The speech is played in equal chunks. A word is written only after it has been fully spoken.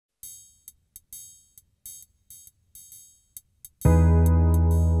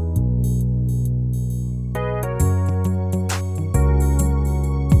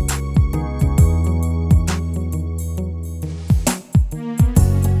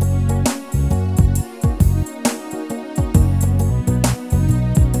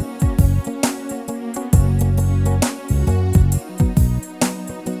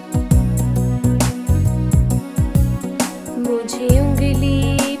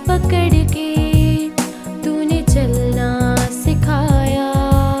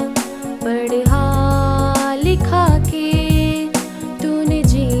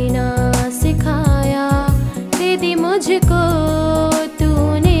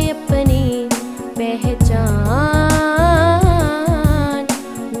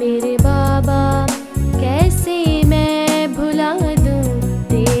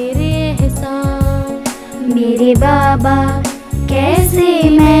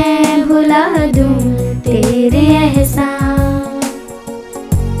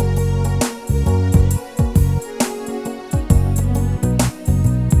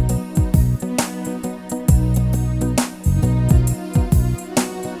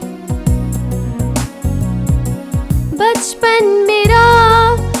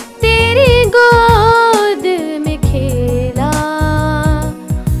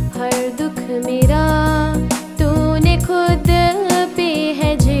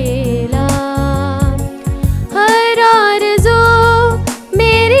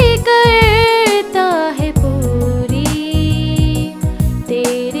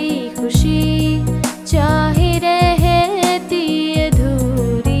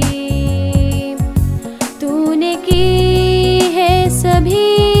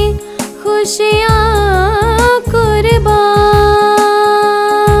खुशियाँ कुर्बान।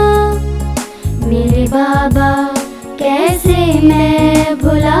 मेरे बाबा कैसे मैं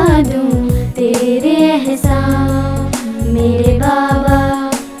भुला दूँ तेरे एहसान। मेरे बाबा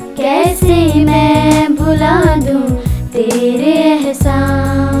कैसे मैं भुला दूँ तेरे एहसान।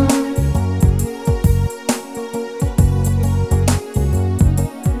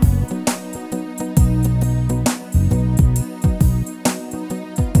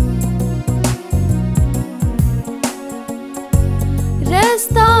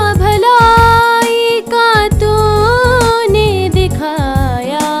 रास्ता भलाई का तूने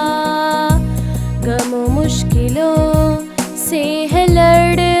दिखाया, गम मुश्किलों से है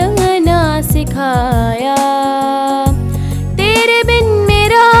लड़ना सिखाया। तेरे बिन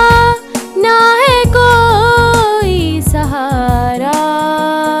मेरा ना है कोई सहारा,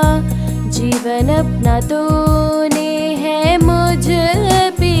 जीवन अपना तूने है मुझ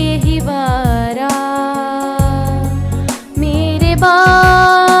पे ही वारा। मेरे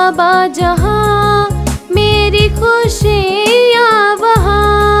बाबा जहाँ मेरी खुशियाँ वहाँ।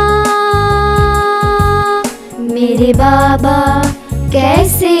 मेरे बाबा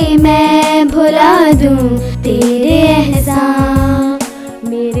कैसे मैं भुला दूँ तेरे एहसान।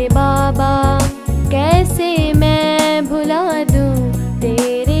 मेरे